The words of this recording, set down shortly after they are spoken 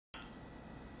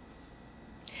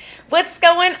What's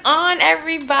going on,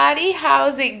 everybody?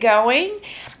 How's it going?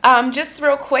 Just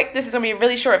real quick, this is going to be a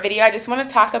really short video. I just want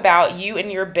to talk about you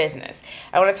and your business.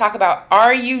 I want to talk about,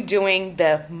 are you doing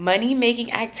the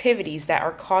money-making activities that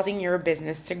are causing your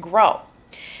business to grow?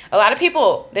 A lot of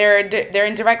people, they're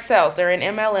in direct sales, they're in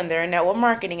MLM, they're in network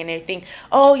marketing, and they think,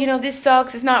 oh, you know, this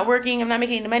sucks, it's not working, I'm not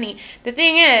making any money. The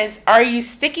thing is, are you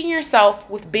sticking yourself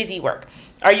with busy work?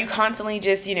 Are you constantly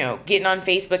just, getting on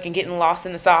Facebook and getting lost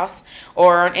in the sauce,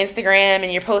 or on Instagram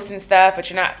and you're posting stuff, but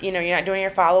you're not doing your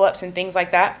follow-ups and things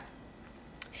like that?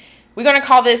 We're going to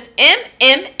call this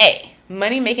MMA,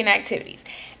 money-making activities.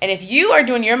 And if you are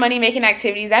doing your money-making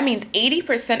activities, that means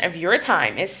 80% of your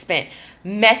time is spent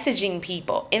messaging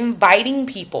people, inviting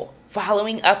people,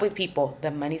 following up with people.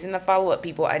 The money's in the follow-up,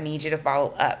 people. I need you to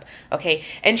follow up, okay?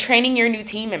 And training your new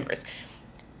team members.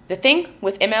 The thing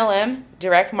with MLM,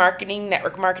 direct marketing,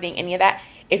 network marketing, any of that,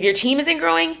 if your team isn't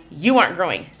growing, you aren't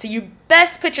growing. So you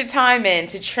best put your time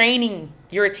into training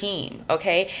your team,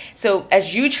 okay? So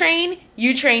as you train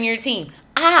your team.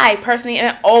 I personally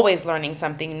am always learning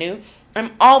something new.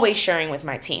 I'm always sharing with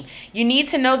my team. You need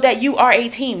to know that you are a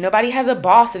team. Nobody has a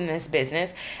boss in this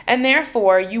business, and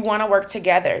therefore you want to work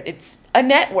together. It's a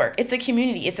network. It's a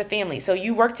community. It's a family. So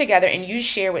you work together and you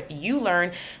share what you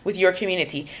learn with your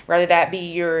community, whether that be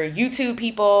your YouTube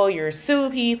people, your Sue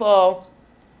people,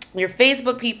 your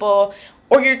Facebook people,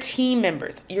 or your team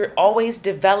members. You're always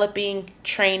developing,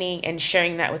 training, and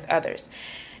sharing that with others.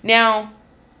 Now,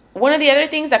 one of the other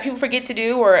things that people forget to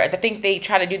do, or I think they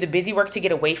try to do the busy work to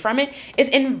get away from it, is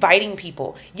inviting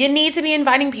people. You need to be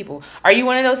inviting people. Are you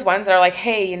one of those ones that are like,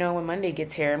 hey, when Monday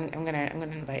gets here, I'm gonna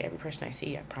invite every person I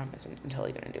see. I promise. I'm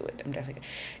totally gonna do it. I'm definitely gonna.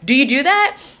 Do you do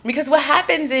that? Because what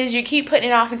happens is you keep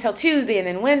putting it off until Tuesday, and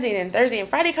then Wednesday, and then Thursday, and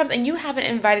Friday comes, and you haven't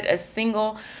invited a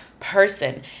single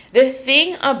person. The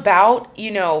thing about,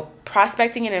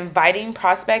 prospecting and inviting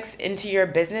prospects into your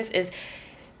business is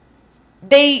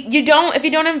if you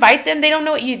don't invite them, they don't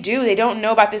know what you do. They don't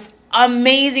know about this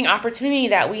amazing opportunity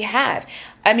that we have.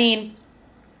 I mean,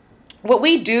 what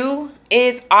we do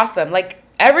is awesome. Like,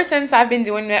 ever since I've been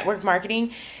doing network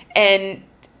marketing and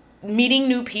meeting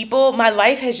new people, my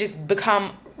life has just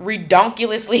become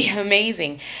redonkulously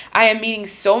amazing. I am meeting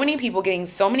so many people, getting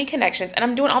so many connections, and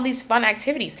I'm doing all these fun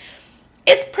activities.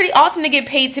 It's pretty awesome to get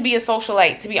paid to be a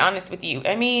socialite, to be honest with you.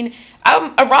 I mean,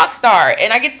 I'm a rock star,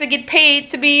 and I get paid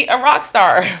to be a rock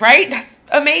star, right? That's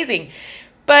amazing.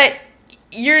 But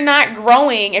you're not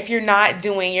growing if you're not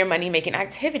doing your money-making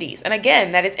activities. And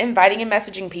again, that is inviting and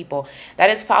messaging people. That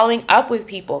is following up with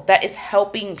people. That is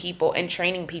helping people and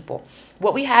training people.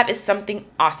 What we have is something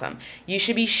awesome. You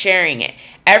should be sharing it.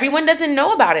 Everyone doesn't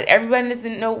know about it. Everyone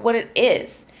doesn't know what it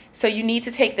is. So you need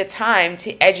to take the time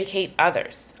to educate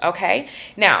others, okay?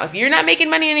 Now, if you're not making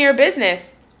money in your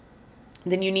business,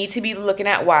 then you need to be looking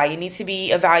at why. You need to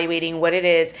be evaluating what it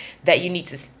is that you need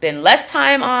to spend less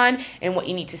time on and what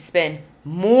you need to spend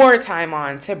more time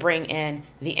on to bring in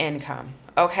the income,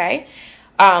 okay?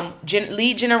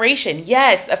 Lead generation.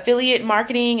 Yes, affiliate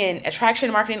marketing and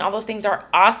attraction marketing, all those things are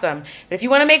awesome. But if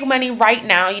you want to make money right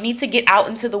now, you need to get out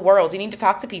into the world. You need to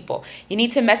talk to people. You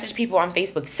need to message people on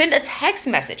Facebook. Send a text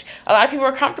message. A lot of people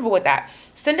are comfortable with that.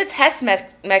 Send a text Send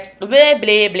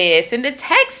a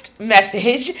text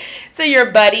message to your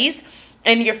buddies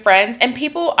and your friends, and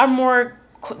people are more,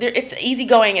 it's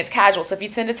easygoing, it's casual. So if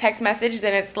you send a text message,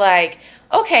 then it's like,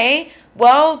 okay,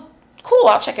 well, cool,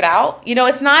 I'll check it out.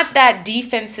 It's not that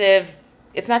defensive.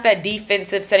 It's not that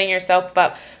defensive, setting yourself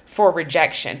up for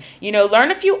rejection. Learn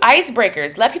a few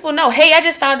icebreakers. Let people know, hey, I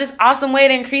just found this awesome way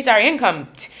to increase our income.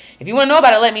 If you want to know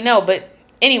about it, let me know. But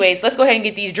anyways, let's go ahead and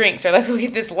get these drinks, or let's go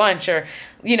get this lunch, or,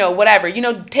 whatever.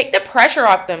 Take the pressure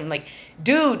off them. Like,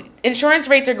 dude, insurance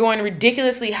rates are going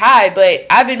ridiculously high, but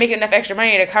I've been making enough extra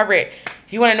money to cover it.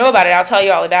 If you want to know about it, I'll tell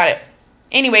you all about it.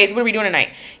 Anyways, what are we doing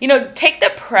tonight? Take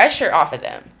the pressure off of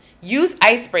them. Use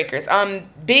icebreakers.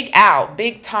 Big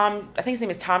Tom, I think his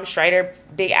name is Tom Schreiter,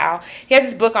 Big Al. He has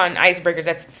this book on icebreakers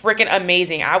that's freaking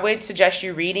amazing. I would suggest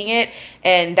you reading it,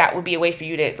 and that would be a way for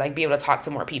you to be able to talk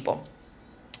to more people.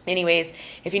 Anyways,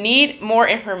 if you need more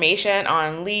information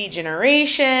on lead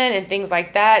generation and things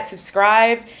like that,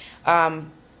 subscribe.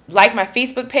 Like my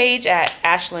Facebook page at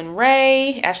Ashlyn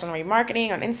Ray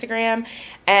Marketing on Instagram,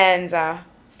 and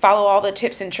follow all the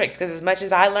tips and tricks, because as much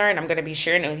as I learn, I'm going to be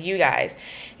sharing it with you guys.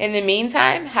 In the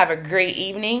meantime, have a great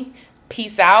evening.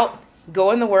 Peace out. Go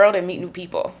in the world and meet new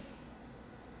people.